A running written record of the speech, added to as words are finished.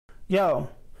Yo,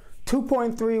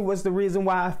 2.3 was the reason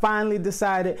why I finally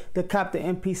decided to cop the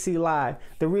MPC Live.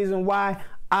 The reason why,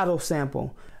 auto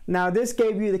sample. Now this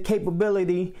gave you the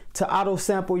capability to auto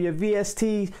sample your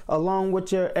VSTs along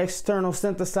with your external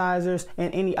synthesizers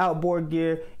and any outboard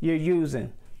gear you're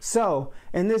using. So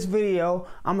in this video,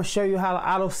 I'm gonna show you how to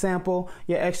auto sample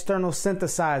your external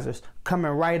synthesizers.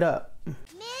 Coming right up.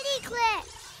 MIDI clip.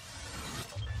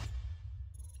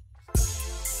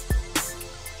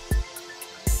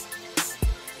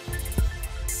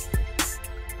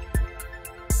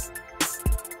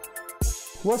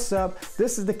 What's up?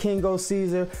 This is the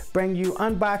THEKINGOCAESAR, bringing you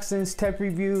unboxings, tech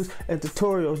reviews, and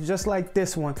tutorials just like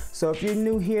this one. So if you're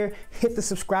new here, hit the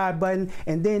subscribe button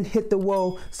and then hit the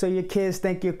whoa so your kids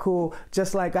think you're cool,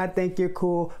 just like I think you're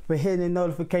cool for hitting the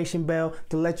notification bell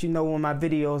to let you know when my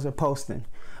videos are posting.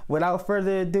 Without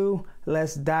further ado,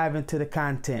 let's dive into the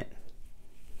content.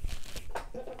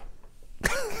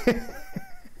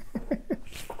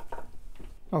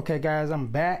 Okay guys, I'm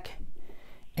back.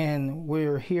 And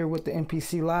we're here with the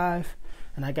MPC Live,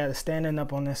 and I got it standing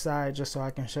up on this side just so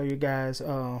I can show you guys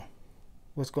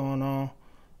what's going on.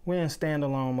 We're in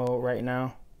standalone mode right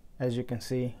now, as you can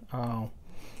see.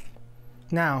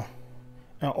 Now,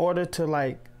 in order to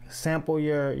like sample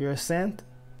your synth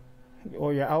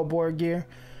or your outboard gear,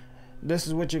 this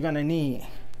is what you're gonna need.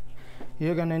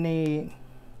 You're gonna need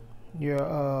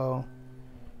your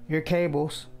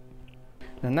cables.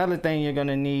 Another thing you're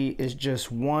gonna need is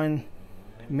just one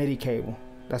MIDI cable.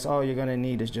 That's all you're gonna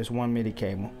need, is just one MIDI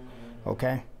cable.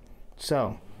 Okay,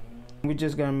 so we're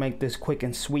just gonna make this quick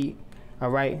and sweet.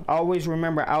 All right, always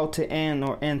remember out to in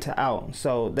or in to out.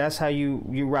 So that's how you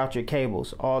route your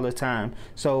cables all the time.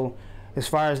 So as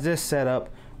far as this setup,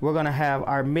 we're gonna have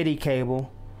our MIDI cable,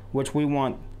 which we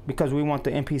want because we want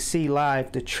the MPC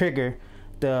Live to trigger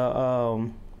the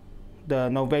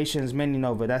Novations Mini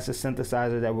Nova. That's the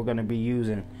synthesizer that we're gonna be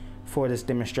using for this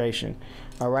demonstration.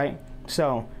 All right,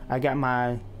 so I got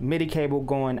my MIDI cable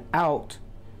going out,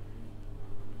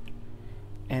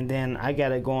 and then I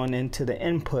got it going into the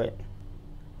input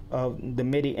of the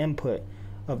MIDI input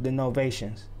of the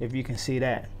Novations, if you can see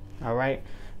that. All right,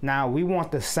 now we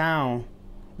want the sound,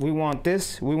 we want the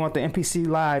MPC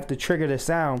Live to trigger the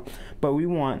sound, but we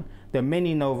want the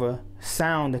Mini Nova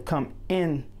sound to come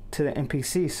in to the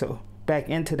MPC, so back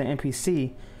into the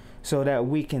MPC, so that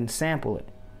we can sample it.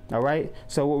 All right,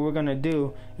 so what we're gonna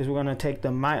do is we're gonna take the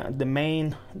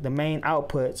main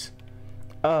outputs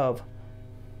of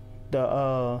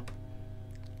the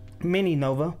Mini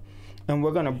Nova, and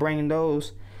we're gonna bring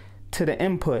those to the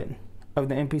input of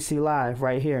the MPC Live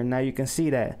right here. Now you can see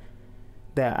that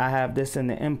I have this in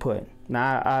the input.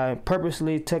 Now I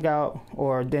purposely took out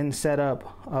or didn't set up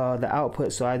the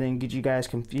output so I didn't get you guys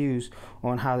confused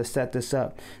on how to set this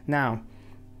up. Now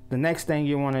the next thing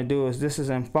you want to do is, this is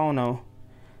in phono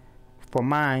for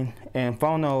mine, and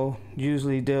phono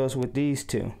usually deals with these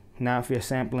two. Now if you're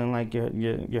sampling like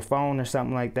your phone or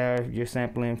something like that, if you're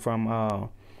sampling from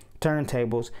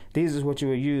turntables, these is what you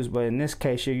would use, but in this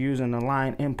case you're using the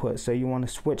line input, so you want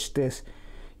to switch this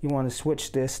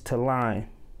to line.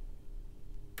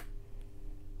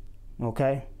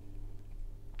 Okay,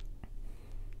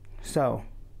 so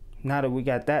now that we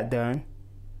got that done,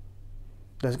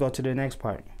 let's go to the next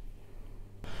part.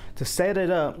 To set it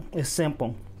up is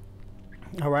simple.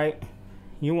 All right,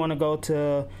 you want to go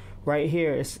to right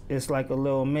here. It's like a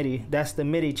little MIDI. That's the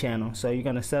MIDI channel. So you're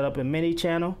gonna set up a MIDI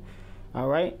channel. All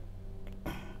right,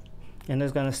 and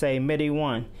it's gonna say MIDI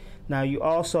 1. Now you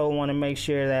also want to make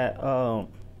sure that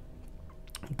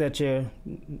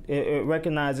it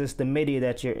recognizes the MIDI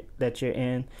that you're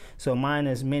in. So mine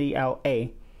is MIDI out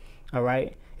A. All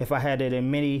right, if I had it in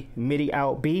MIDI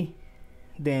out B,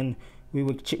 then we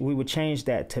would change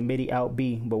that to MIDI out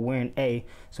B, but we're in A,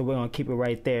 so we're gonna keep it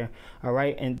right there. All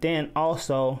right, and then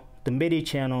also the MIDI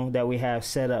channel that we have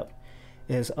set up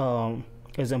is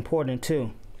important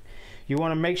too. You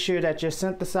want to make sure that your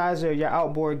synthesizer, your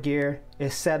outboard gear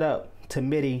is set up to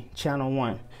MIDI channel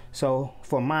 1. So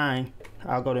for mine,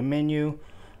 I'll go to menu,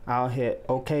 I'll hit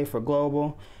OK for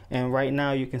global, and right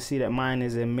now you can see that mine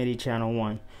is in MIDI channel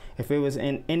 1. If it was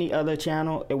in any other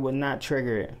channel, it would not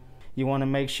trigger it. You want to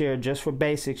make sure, just for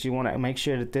basics, you want to make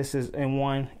sure that this is in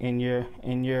 1 and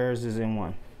yours is in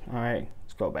 1. All right,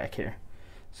 let's go back here.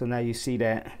 So now you see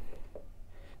that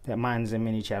mine is in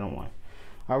MIDI channel 1.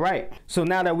 All right, so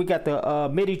now that we got the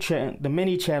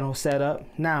MIDI channel set up,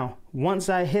 now once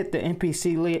I hit the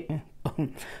MPC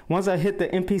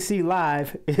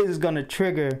Live, it is going to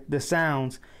trigger the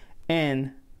sounds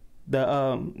in the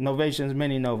Novations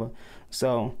Mini Nova.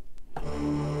 So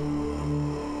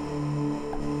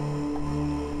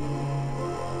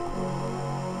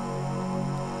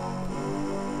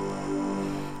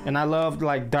And I love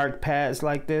like dark pads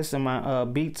like this in my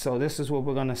beats, so this is what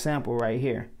we're gonna sample right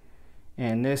here.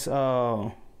 And this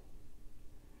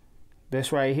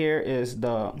this right here is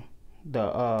the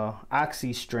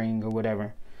oxy string or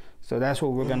whatever. So that's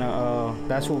what we're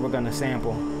gonna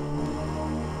sample.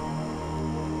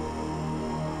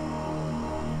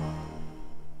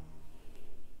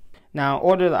 Now, in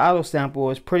order to auto sample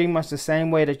is pretty much the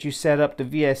same way that you set up the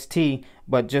VST,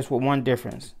 but just with one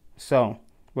difference. So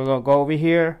we're gonna go over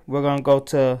here, we're gonna go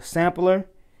to sampler,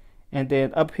 and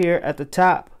then up here at the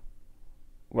top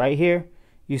right here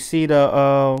you see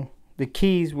the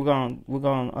keys. We're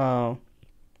gonna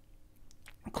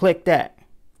click that.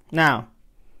 Now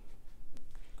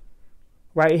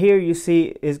right here you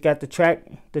see it's got the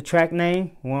track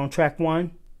name. We're on track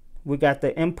 1. We got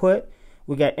the input.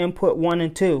 We got input 1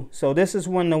 and 2. So this is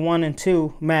when the 1 and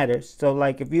 2 matters. So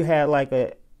like if you had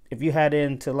if you had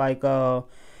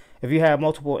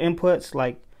multiple inputs,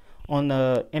 like on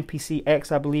the MPC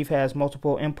X I believe has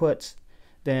multiple inputs,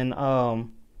 then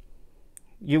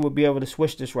you would be able to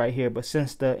switch this right here. But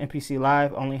since the MPC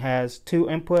Live only has 2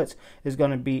 inputs, it's going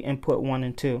to be input 1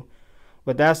 and 2.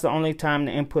 But that's the only time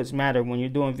the inputs matter. When you're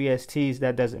doing VSTs,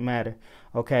 that doesn't matter.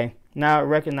 Okay, now it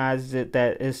recognizes it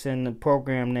that it's in the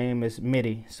program name is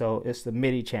MIDI, so it's the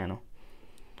MIDI channel.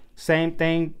 Same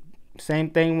thing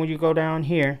when you go down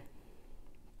here.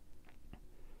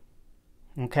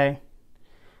 Okay,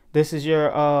 this is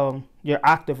your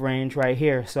octave range right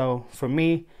here. So for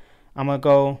me, I'm gonna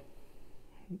go,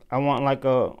 I want like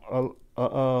a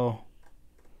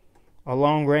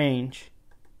long range,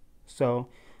 so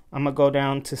I'm gonna go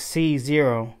down to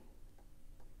C0,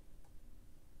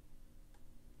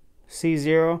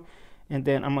 and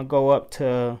then I'm gonna go up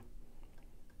to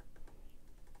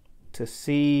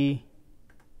C.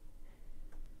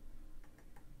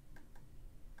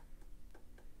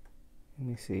 Let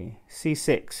me see,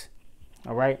 C6.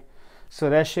 All right, so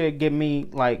that should give me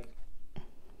like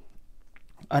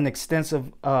an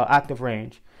extensive octave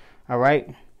range. All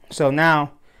right, so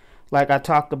now, like I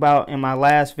talked about in my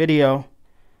last video,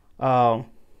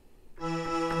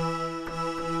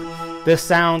 this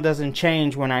sound doesn't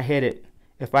change when I hit it.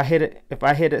 If I hit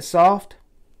it soft,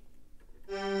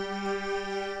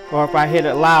 or if I hit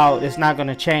it loud, it's not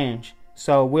gonna change.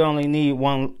 So we only need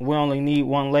one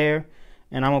layer,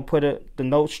 and I'm gonna put the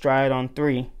note stride on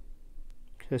 3,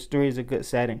 because 3 is a good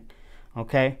setting.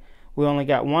 Okay, we only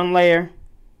got 1 layer,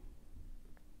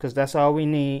 because that's all we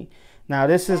need. Now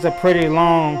this is a pretty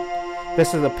long,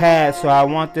 this is a pad, so I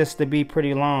want this to be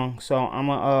pretty long. So I'm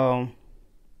gonna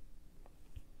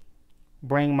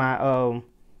bring my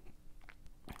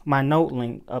my note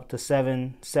length up to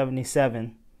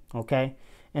 777. Okay,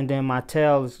 and then my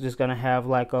tail is just gonna have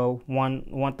like a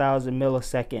 1000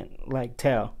 millisecond like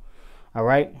tail. All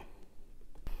right,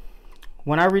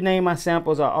 when I rename my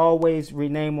samples, I always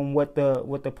rename them what the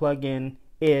plugin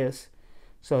is.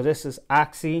 So this is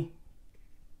oxy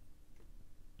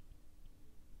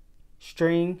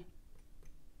string,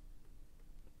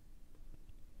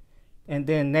 and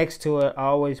then next to it I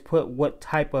always put what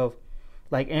type of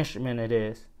like instrument it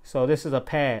is. So this is a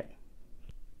pad.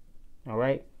 All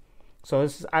right, so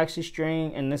this is oxy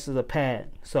string and this is a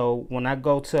pad. So when I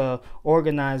go to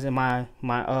organizing my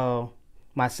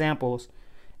samples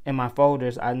in my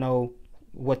folders, I know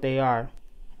what they are.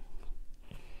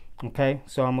 Okay,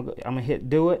 so I'm gonna hit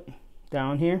do it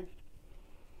down here.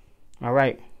 All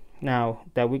right, now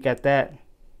that we got that,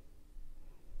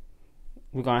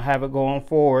 we're gonna have it going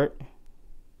forward,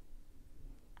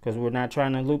 because we're not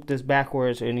trying to loop this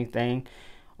backwards or anything.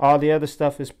 All the other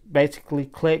stuff is basically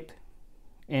clicked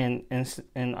and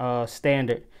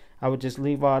standard. I would just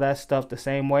leave all that stuff the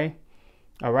same way.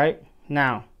 All right,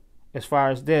 now as far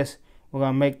as this, we're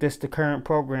gonna make this the current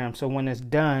program. So when it's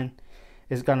done,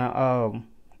 it's gonna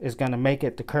make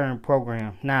it the current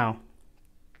program. Now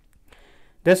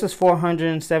this is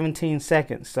 417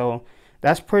 seconds, so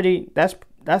that's a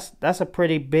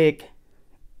pretty big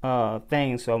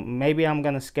thing. So maybe I'm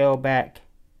gonna scale back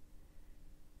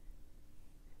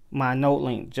my note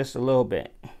length just a little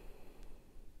bit.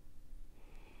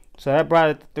 So that brought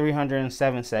it to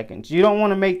 307 seconds. You don't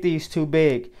want to make these too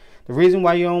big. The reason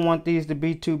why you don't want these to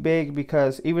be too big,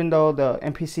 because even though the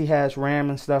MPC has RAM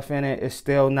and stuff in it, it's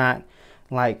still not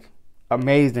like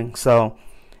amazing. So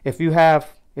if you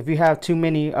have too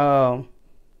many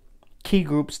key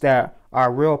groups that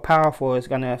are real powerful, it's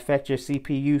going to affect your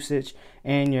CPU usage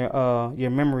and your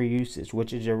memory usage,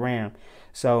 which is your RAM.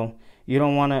 So you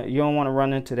don't want to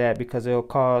run into that, because it'll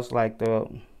cause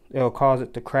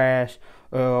it to crash,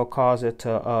 or it'll cause it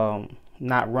to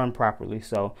not run properly.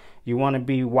 So you want to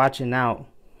be watching out,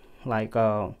 like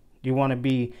you want to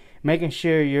be making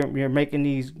sure you're making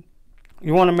these.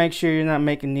 You want to make sure you're not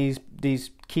making these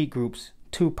key groups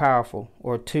too powerful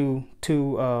or too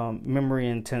memory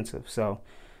intensive. So,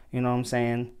 you know what I'm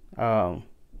saying?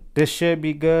 This should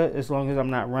be good as long as I'm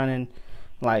not running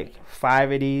like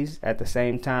 5 of these at the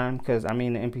same time, because I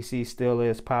mean the MPC still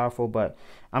is powerful, but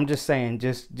I'm just saying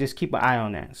just keep an eye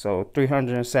on that. So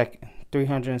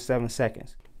 307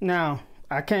 seconds. Now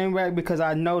I came back because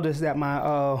I noticed that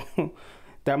my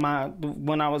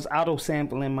when I was auto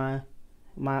sampling my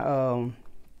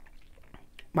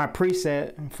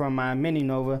preset from my Mini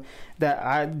Nova, that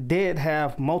I did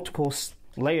have multiple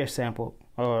layer sampled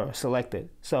or selected.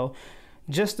 So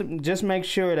just make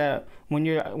sure that when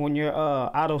you're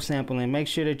auto sampling, make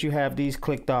sure that you have these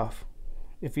clicked off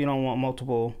if you don't want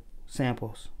multiple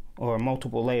samples or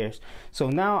multiple layers. So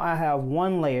now I have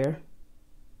one layer,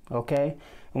 okay,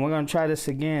 and we're gonna try this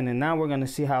again, and now we're gonna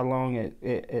see how long it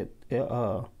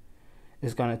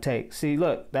is gonna take. See,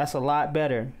 look, that's a lot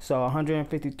better. So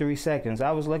 153 seconds.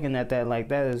 I was looking at that like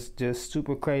that is just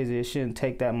super crazy. It shouldn't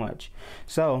take that much.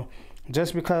 So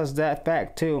just because that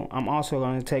fact too, I'm also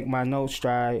going to take my note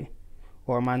stride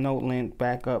or my note length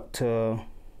back up to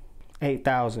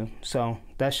 8,000. So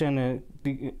that shouldn't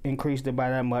have increased it by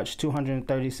that much.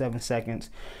 237 seconds.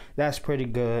 That's pretty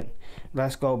good.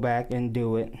 Let's go back and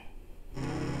do it.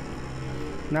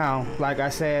 Now, like I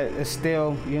said, it's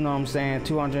still, you know what I'm saying,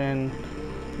 200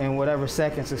 and whatever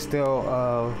seconds is still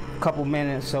a couple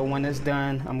minutes. So when it's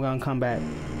done, I'm going to come back.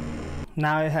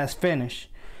 Now it has finished.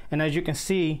 And as you can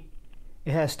see,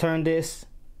 it has turned this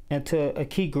into a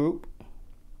key group.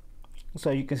 So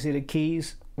you can see the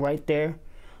keys right there.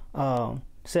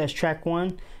 Says track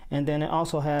 1, and then it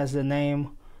also has the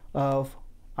name of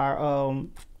our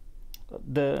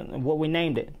what we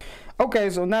named it. Okay,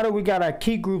 so now that we got our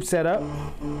key group set up,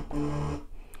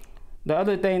 the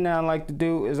other thing that I like to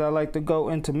do is I like to go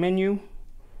into menu,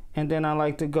 and then I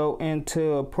like to go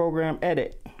into program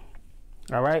edit.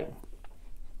 All right.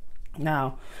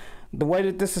 Now, the way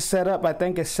that this is set up, I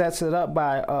think it sets it up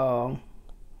by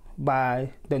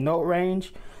the note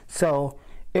range. So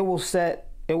it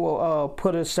will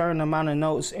put a certain amount of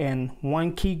notes in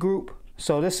one key group.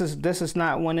 So this is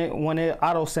not when it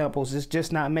auto samples, it's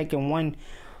just not making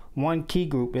one key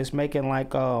group. It's making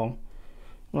like a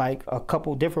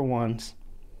couple different ones,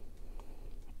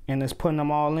 and it's putting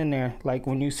them all in there. Like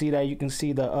when you see that, you can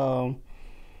see the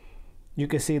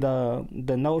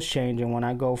notes changing when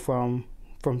I go from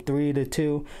 3 to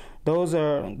 2. Those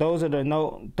are the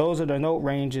note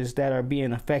ranges that are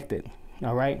being affected.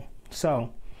 All right,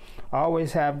 so I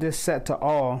always have this set to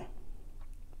all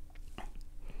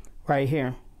right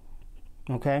here.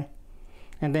 Okay,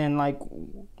 and then like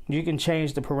you can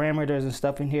change the parameters and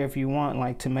stuff in here if you want,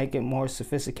 like to make it more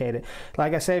sophisticated.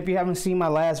 Like I said, if you haven't seen my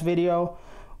last video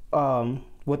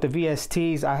with the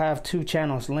VSTs, I have 2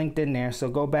 channels linked in there, so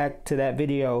go back to that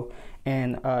video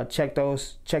and check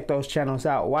those channels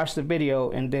out. Watch the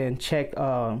video and then check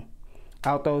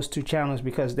out those 2 channels,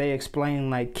 because they explain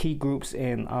like key groups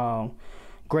in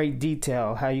great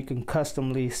detail, how you can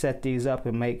customly set these up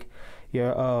and make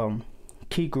your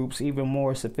key groups even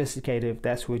more sophisticated if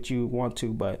that's what you want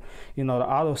to. But you know, the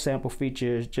auto sample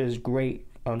feature is just great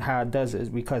on how it does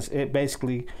it, because it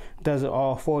basically does it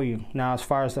all for you. Now as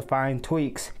far as the fine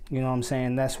tweaks, you know what I'm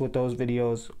saying, that's what those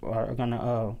videos are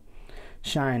gonna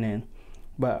shine in.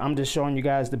 But I'm just showing you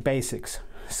guys the basics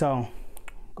of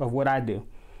what I do.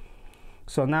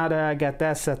 So now that I got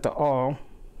that set to all,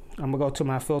 I'm gonna go to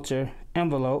my filter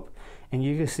envelope, and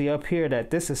you can see up here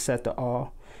that this is set to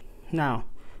all. Now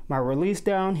my release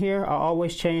down here, I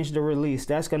always change the release.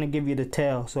 That's gonna give you the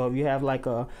tail. So if you have like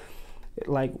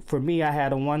for me, I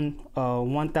had a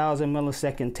 1000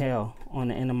 millisecond tail on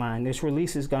the end of mine. This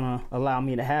release is gonna allow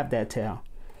me to have that tail,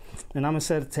 and I'm gonna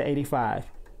set it to 85.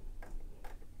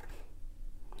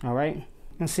 All right,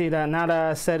 and see that now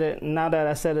that I set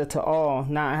it to all,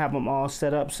 now I have them all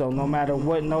set up. So no matter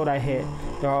what note I hit,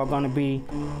 they're all gonna be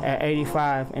at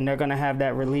 85, and they're gonna have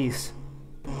that release.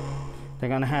 They're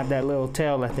gonna have that little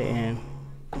tail at the end.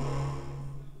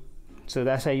 So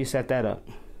that's how you set that up.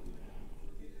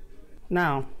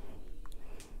 Now,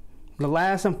 the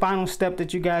last and final step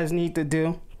that you guys need to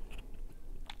do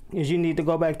is you need to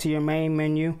go back to your main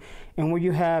menu, and where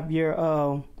you have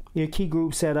your key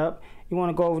group set up, you want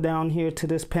to go down here to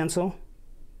this pencil,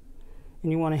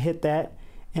 and you want to hit that,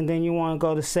 and then you want to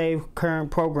go to save current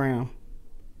program.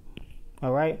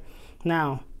 All right.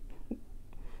 Now,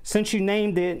 since you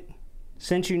named it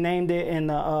in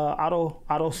the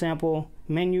auto sample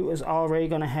menu, is already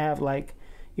going to have like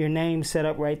your name set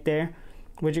up right there.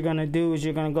 What you're going to do is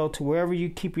you're going to go to wherever you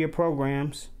keep your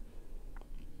programs,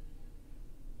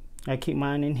 I keep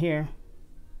mine in here.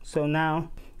 So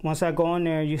now, once I go in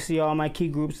there, you see all my key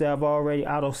groups that I've already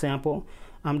auto sampled.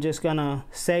 I'm just gonna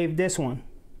save this one.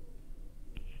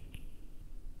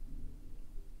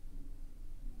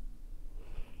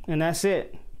 And that's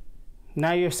it.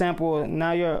 Now your sample,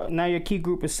 now your key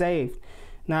group is saved.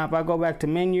 Now if I go back to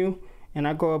menu and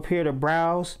I go up here to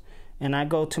browse and I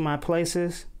go to my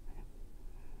places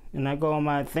and I go on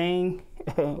my thing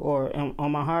or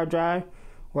on my hard drive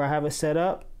where I have it set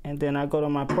up, and then I go to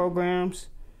my programs.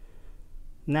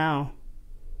 Now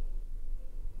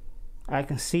I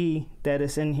can see that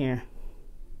it's in here.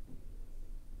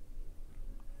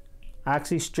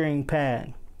 Oxy string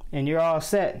pad, and you're all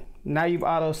set. Now you've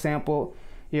auto sampled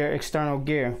your external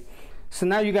gear. So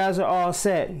now you guys are all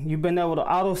set. You've been able to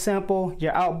auto sample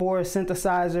your outboard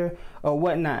synthesizer or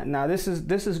whatnot. Now this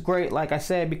is great, like I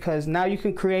said, because now you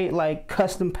can create like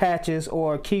custom patches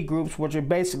or key groups, which are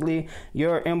basically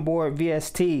your inboard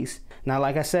VSTs. Now,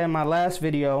 like I said in my last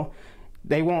video,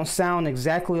 they won't sound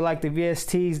exactly like the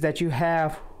VSTs that you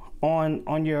have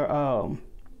on your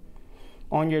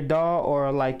DAW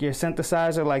or like your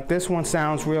synthesizer. Like this one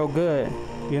sounds real good.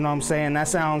 You know what I'm saying? That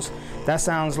sounds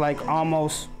like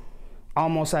almost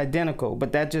identical,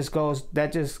 but that just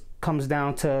comes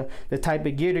down to the type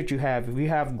of gear that you have. If you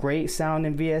have great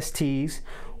sounding VSTs,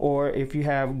 or if you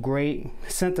have great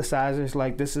synthesizers,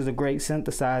 like this is a great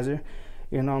synthesizer,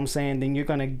 you know what I'm saying, then you're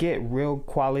gonna get real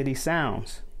quality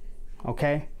sounds.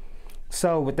 Okay,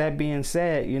 so with that being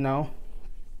said, you know,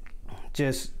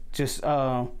 just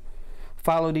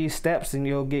follow these steps and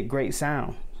you'll get great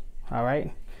sound. All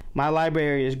right, my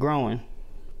library is growing.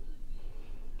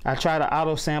 I try to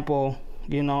auto sample,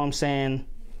 you know what I'm saying,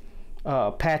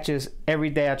 patches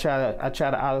every day. I try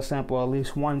to auto sample at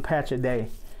least one patch a day.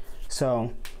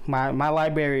 So my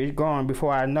library is growing.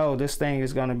 Before I know, this thing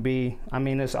is gonna be, I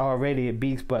mean, it's already a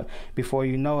beast, but before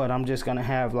you know it, I'm just gonna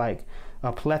have like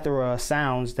a plethora of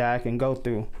sounds that I can go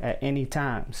through at any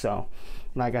time. So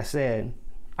like I said,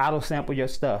 auto sample your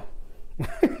stuff.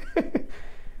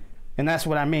 And that's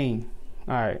what I mean.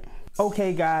 All right.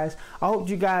 Okay guys, I hope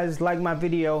you guys like my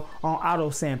video on auto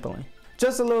sampling.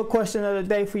 Just a little question of the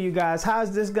day for you guys. How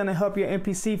is this gonna help your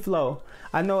MPC flow?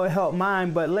 I know it helped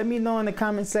mine, but let me know in the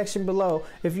comment section below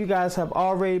if you guys have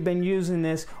already been using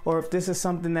this or if this is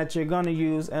something that you're gonna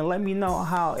use, and let me know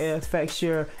how it affects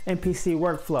your MPC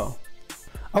workflow.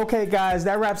 Okay guys,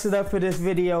 that wraps it up for this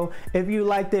video. If you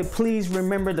liked it, please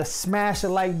remember to smash the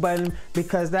like button,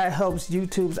 because that helps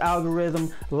YouTube's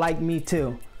algorithm like me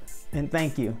too. And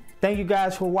thank you. Thank you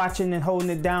guys for watching and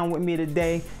holding it down with me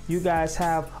today. You guys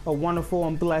have a wonderful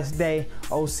and blessed day.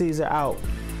 Old Caesar out.